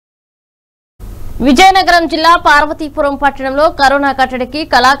విజయనగరం జిల్లా పార్వతీపురం పట్టణంలో కరోనా కట్టడికి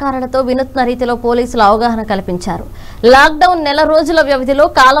కళాకారులతో వినూత్న రీతిలో పోలీసులు అవగాహన కల్పించారు. లాక్డౌన్ నెల రోజుల వ్యవధిలో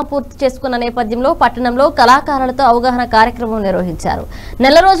కాలం పూర్తి చేసుకున్న నేపథ్యంలో పట్టణంలో కళాకారులతో అవగాహన కార్యక్రమం నిర్వహించారు.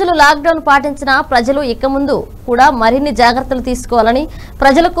 నెల రోజులు లాక్డౌన్ పాటించిన ప్రజలు ఇక ముందు కూడా మరిన్ని జాగ్రత్తలు తీసుకోవాలని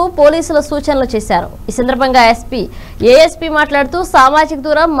ప్రజలకు పోలీసులు సూచనలు చేశారు. ఈ సందర్భంగా ఏఎస్పీ మాట్లాడుతూ సామాజిక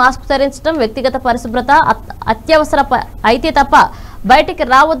దూరం, మాస్క్ ధరించడం, వ్యక్తిగత పరిశుభ్రత అత్యవసర అయితే తప్ప బయటికి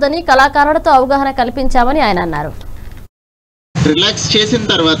రావద్దని కళాకారులతో అవగాహన కల్పించామని ఆయన అన్నారు. రిలాక్స్ చేసిన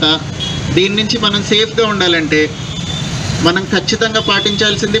తర్వాత దీని నుంచి మనం సేఫ్గా ఉండాలంటే మనం ఖచ్చితంగా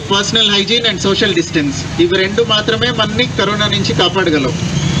పాటించాల్సింది personal hygiene and social distance. ఇవి రెండు మాత్రమే మనని కరోనా నుంచి కాపాడగలవు.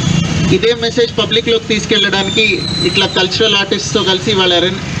 ఇదే మెసేజ్ పబ్లిక్లోకి తీసుకెళ్ళడానికి ఇట్లా కల్చరల్ ఆర్టిస్ట్తో కలిసి వాళ్ళ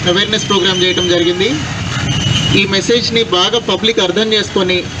అవేర్నెస్ ప్రోగ్రామ్ చేయడం జరిగింది. ఈ మెసేజ్ని బాగా పబ్లిక్ అర్థం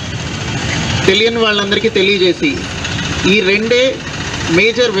చేసుకొని తెలియని వాళ్ళందరికీ తెలియజేసి ఈ రెండే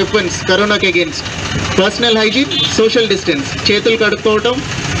మేజర్ వెపన్స్ కరోనాకి against: personal hygiene, social distance, చేతులు కడుక్కోవటం,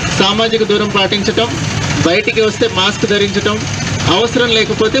 సామాజిక దూరం పాటించటం, బయటికి వస్తే మాస్క్ ధరించటం, అవసరం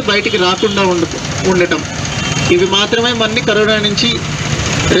లేకపోతే బయటికి రాకుండా ఉండటం. ఇవి మాత్రమే మనని కరోనా నుంచి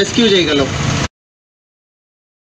రెస్క్యూ చేయగలవు.